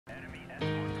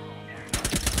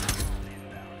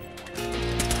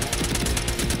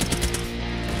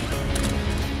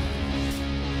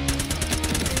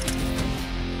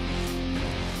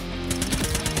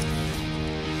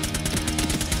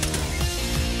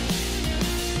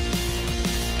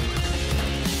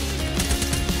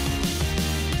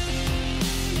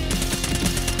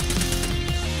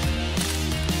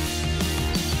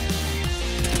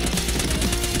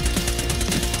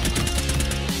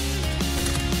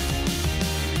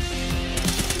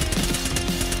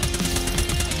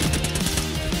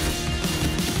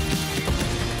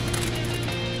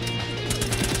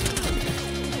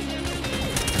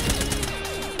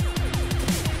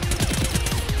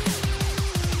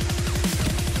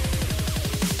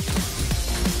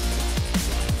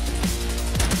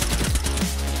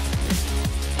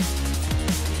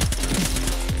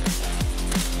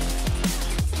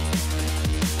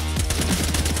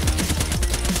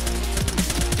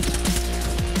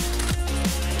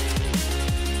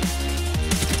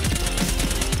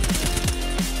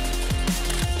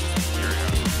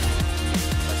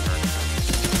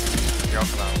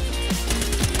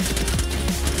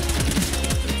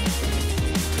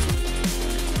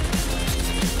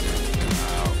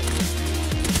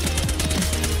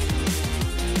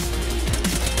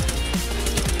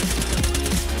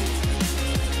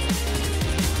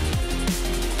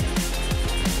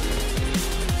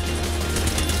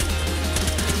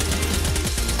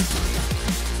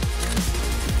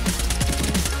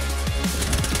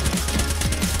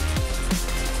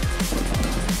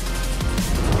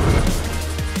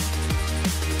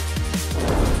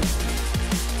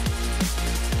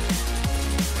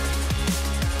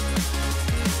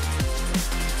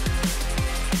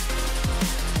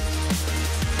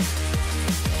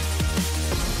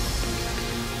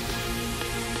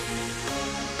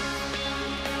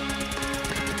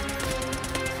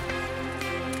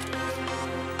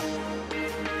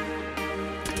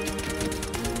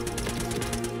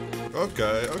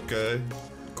Okay, okay.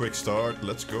 Quick start,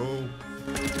 let's go.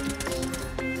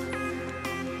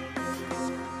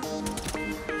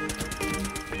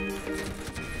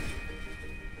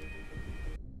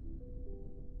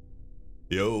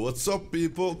 Yo, what's up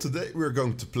people? Today we're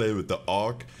going to play with the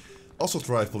AUG assault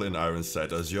rifle in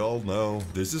IRONSIGHT. As you all know,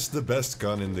 this is the best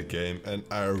gun in the game, and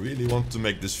I really want to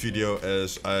make this video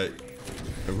as I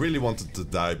really wanted to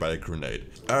die by a grenade.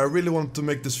 I really want to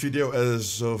make this video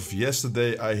as of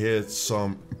yesterday I hit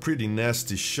some pretty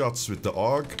nasty shots with the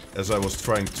AUG as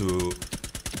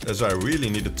I really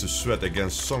needed to sweat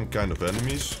against some kind of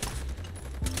enemies.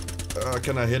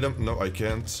 Can I hit him? No, I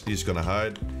can't. He's gonna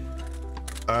hide.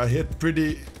 I hit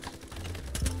pretty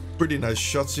nice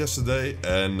shots yesterday,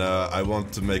 and I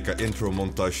want to make an intro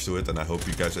montage to it, and I hope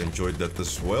you guys enjoyed that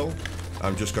as well.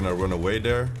 I'm just gonna run away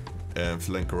there and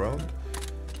flank around.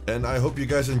 And I hope you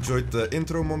guys enjoyed the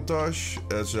intro montage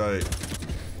as I...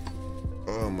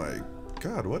 Oh my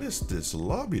god, what is this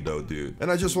lobby though, dude?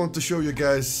 And I just want to show you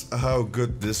guys how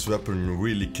good this weapon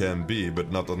really can be,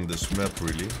 but not on this map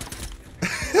really.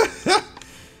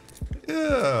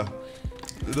 Yeah,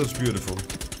 it was beautiful.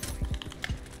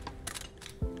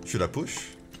 Should I push?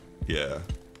 Yeah.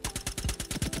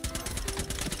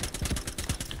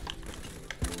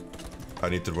 I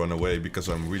need to run away because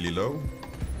I'm really low.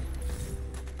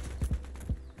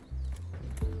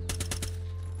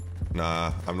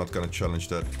 Nah, I'm not gonna challenge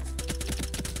that.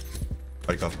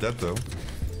 I got that though.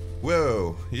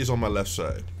 Whoa, he's on my left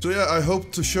side. So yeah, I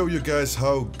hope to show you guys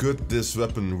how good this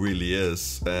weapon really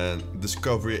is. And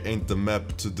Discovery ain't the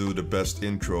map to do the best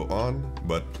intro on,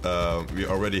 but we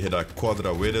already hit a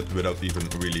quadra with it without even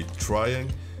really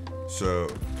trying. So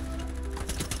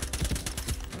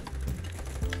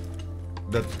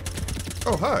that...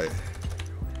 Oh, hi!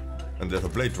 And they have a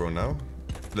blade drone now.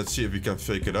 Let's see if we can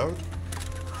fake it out.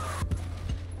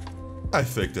 I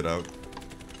faked it out.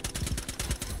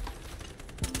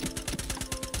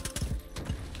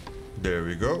 There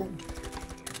we go.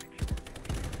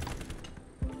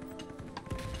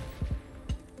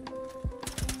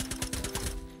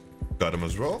 Got him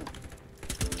as well.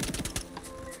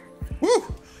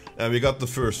 Woo! And we got the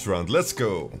first round. Let's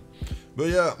go. But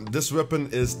yeah, this weapon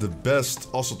is the best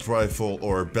assault rifle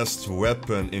or best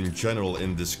weapon in general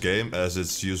in this game, as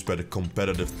it's used by the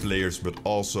competitive players but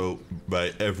also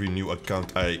by every new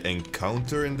account I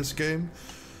encounter in this game.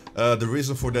 The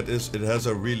reason for that is it has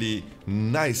a really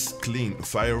nice clean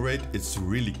fire rate, it's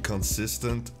really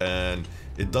consistent, and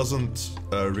it doesn't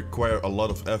require a lot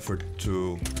of effort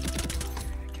to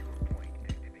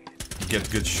get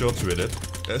good shots with it.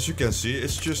 As you can see,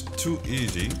 it's just too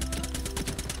easy.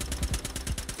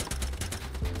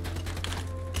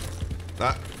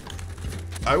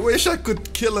 I wish I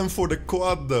could kill him for the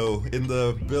quad though. In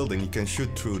the building you can shoot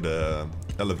through the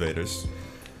elevators.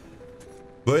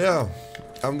 But yeah,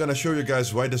 I'm gonna show you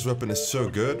guys why this weapon is so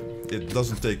good. It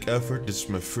doesn't take effort. This is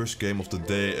my first game of the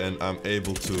day and I'm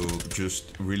able to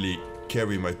just really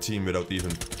carry my team without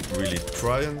even really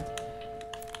trying.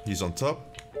 He's on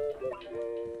top.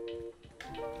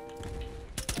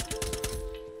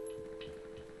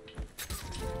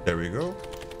 There we go.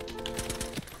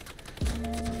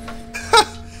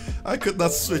 I could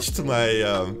not switch to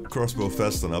my crossbow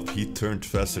fast enough. He turned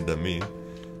faster than me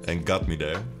and got me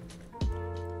there.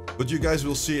 But you guys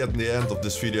will see at the end of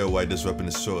this video why this weapon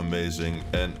is so amazing.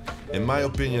 And in my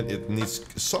opinion, it needs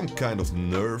some kind of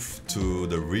nerf to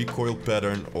the recoil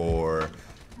pattern or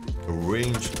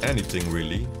range, anything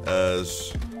really,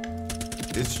 as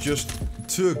it's just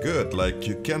too good. Like,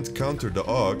 you can't counter the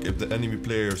AUG if the enemy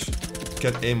players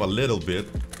can aim a little bit.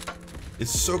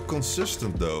 It's so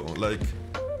consistent though, like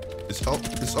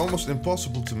it's almost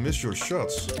impossible to miss your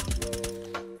shots.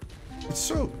 It's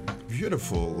so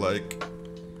beautiful. Like,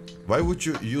 why would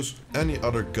you use any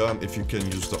other gun if you can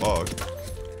use the AUG?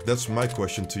 That's my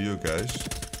question to you guys.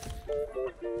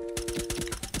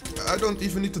 I don't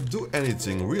even need to do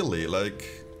anything really, like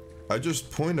I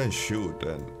just point and shoot,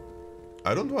 and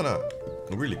I don't wanna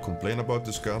really complain about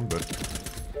this gun, but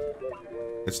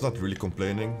it's not really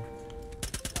complaining.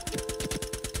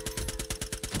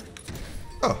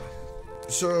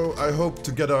 So I hope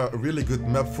to get a really good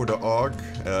map for the AUG.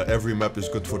 Every map is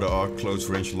good for the AUG, close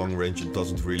range, long range, it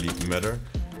doesn't really matter.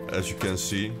 As you can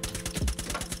see,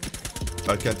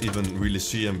 I can't even really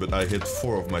see him, but I hit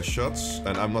 4 of my shots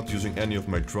and I'm not using any of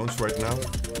my drones right now.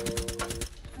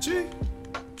 See?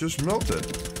 Just melted.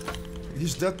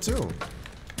 He's dead too.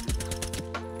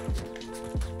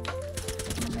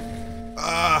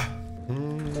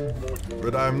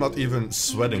 But I'm not even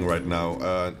sweating right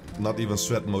now, not even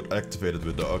sweat mode activated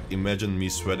with the AUG. Imagine me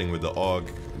sweating with the AUG,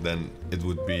 then it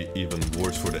would be even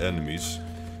worse for the enemies.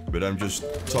 But I'm just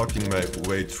talking my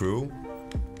way through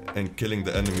and killing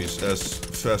the enemies as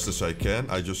fast as I can.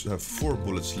 I just have 4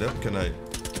 bullets left. Can I...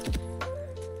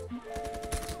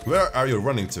 Where are you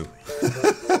running to?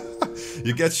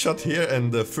 You get shot here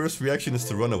and the first reaction is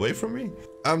to run away from me?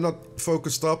 I'm not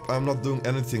focused up, I'm not doing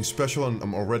anything special, and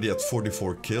I'm already at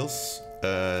 44 kills.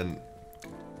 And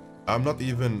I'm not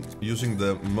even using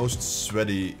the most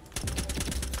sweaty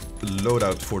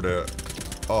loadout for the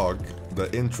AUG. The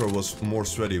intro was more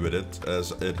sweaty with it,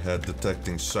 as it had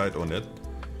detecting sight on it.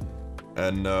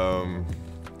 And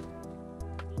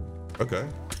okay,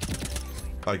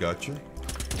 I got you.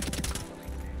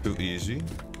 Too easy.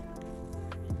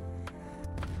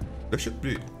 There should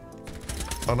be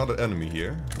another enemy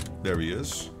here. There he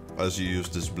is, as he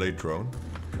used this blade drone.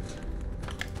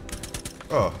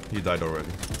 Oh, he died already.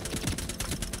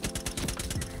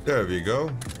 There we go.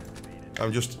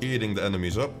 I'm just eating the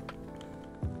enemies up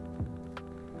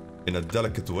in a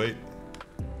delicate way.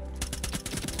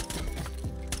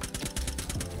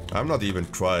 I'm not even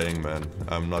trying, man.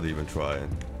 I'm not even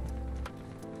trying.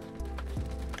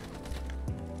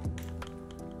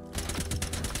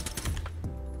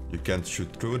 You can't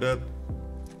shoot through that.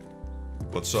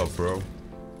 What's up, bro?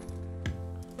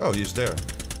 Oh, he's there.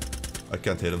 I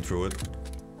can't hit him through it.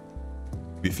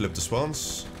 We flip the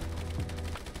spawns.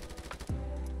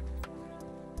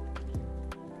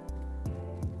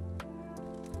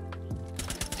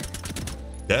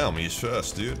 Damn, he's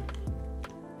fast, dude.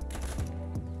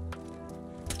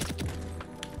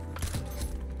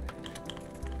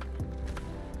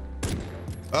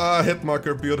 Ah, hit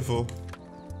marker, beautiful.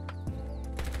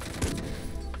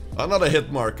 Another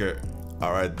hit marker.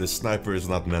 Alright, this sniper is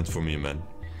not meant for me, man.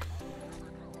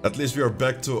 At least we are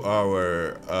back to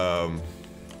our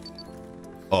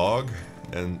AUG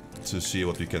and to see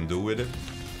what we can do with it.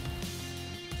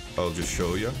 I'll just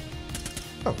show you.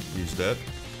 Oh, he's dead.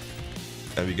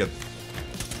 And we get...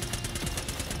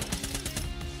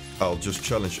 I'll just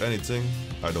challenge anything.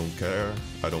 I don't care.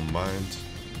 I don't mind.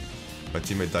 My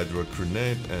teammate died through a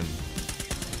grenade and...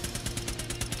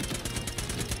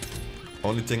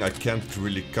 Only thing I can't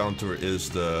really counter is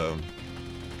the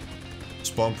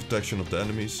spawn protection of the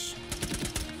enemies.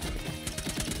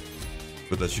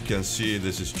 But as you can see,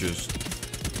 this is just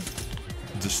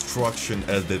destruction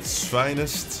at its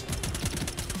finest.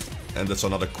 And that's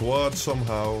another quad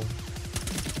somehow.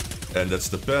 And that's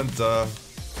the penta.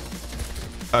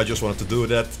 I just wanted to do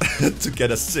that to get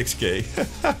a 6k.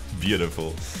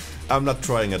 Beautiful. I'm not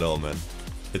trying at all, man.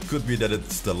 It could be that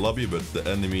it's the lobby, but the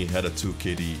enemy had a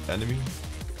 2KD enemy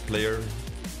player.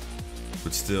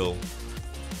 But still.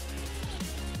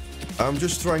 I'm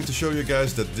just trying to show you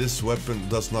guys that this weapon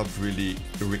does not really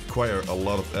require a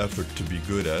lot of effort to be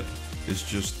good at. It's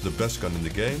just the best gun in the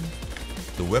game.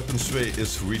 The weapon sway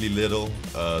is really little,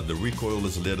 the recoil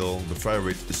is little, the fire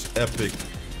rate is epic,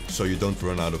 so you don't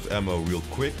run out of ammo real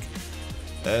quick.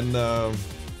 And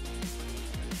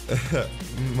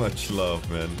much love,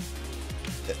 man.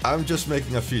 I'm just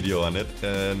making a video on it,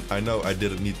 and I know I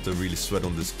didn't need to really sweat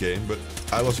on this game, but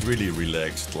I was really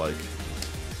relaxed. Like,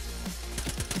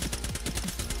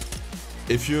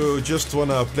 if you just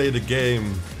wanna play the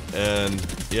game and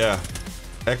yeah,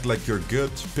 act like you're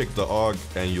good, pick the AUG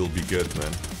and you'll be good,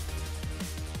 man.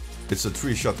 It's a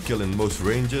 3-shot kill in most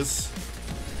ranges.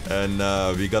 And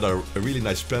we got a really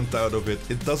nice penta out of it.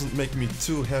 It doesn't make me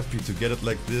too happy to get it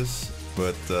like this,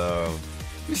 but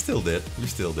we still did.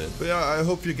 But yeah, I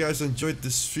hope you guys enjoyed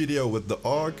this video with the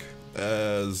AUG,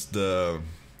 as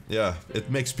it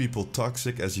makes people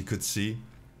toxic, as you could see.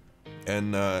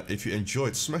 And if you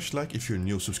enjoyed, smash like. If you're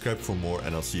new, subscribe for more,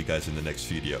 and I'll see you guys in the next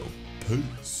video.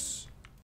 Peace.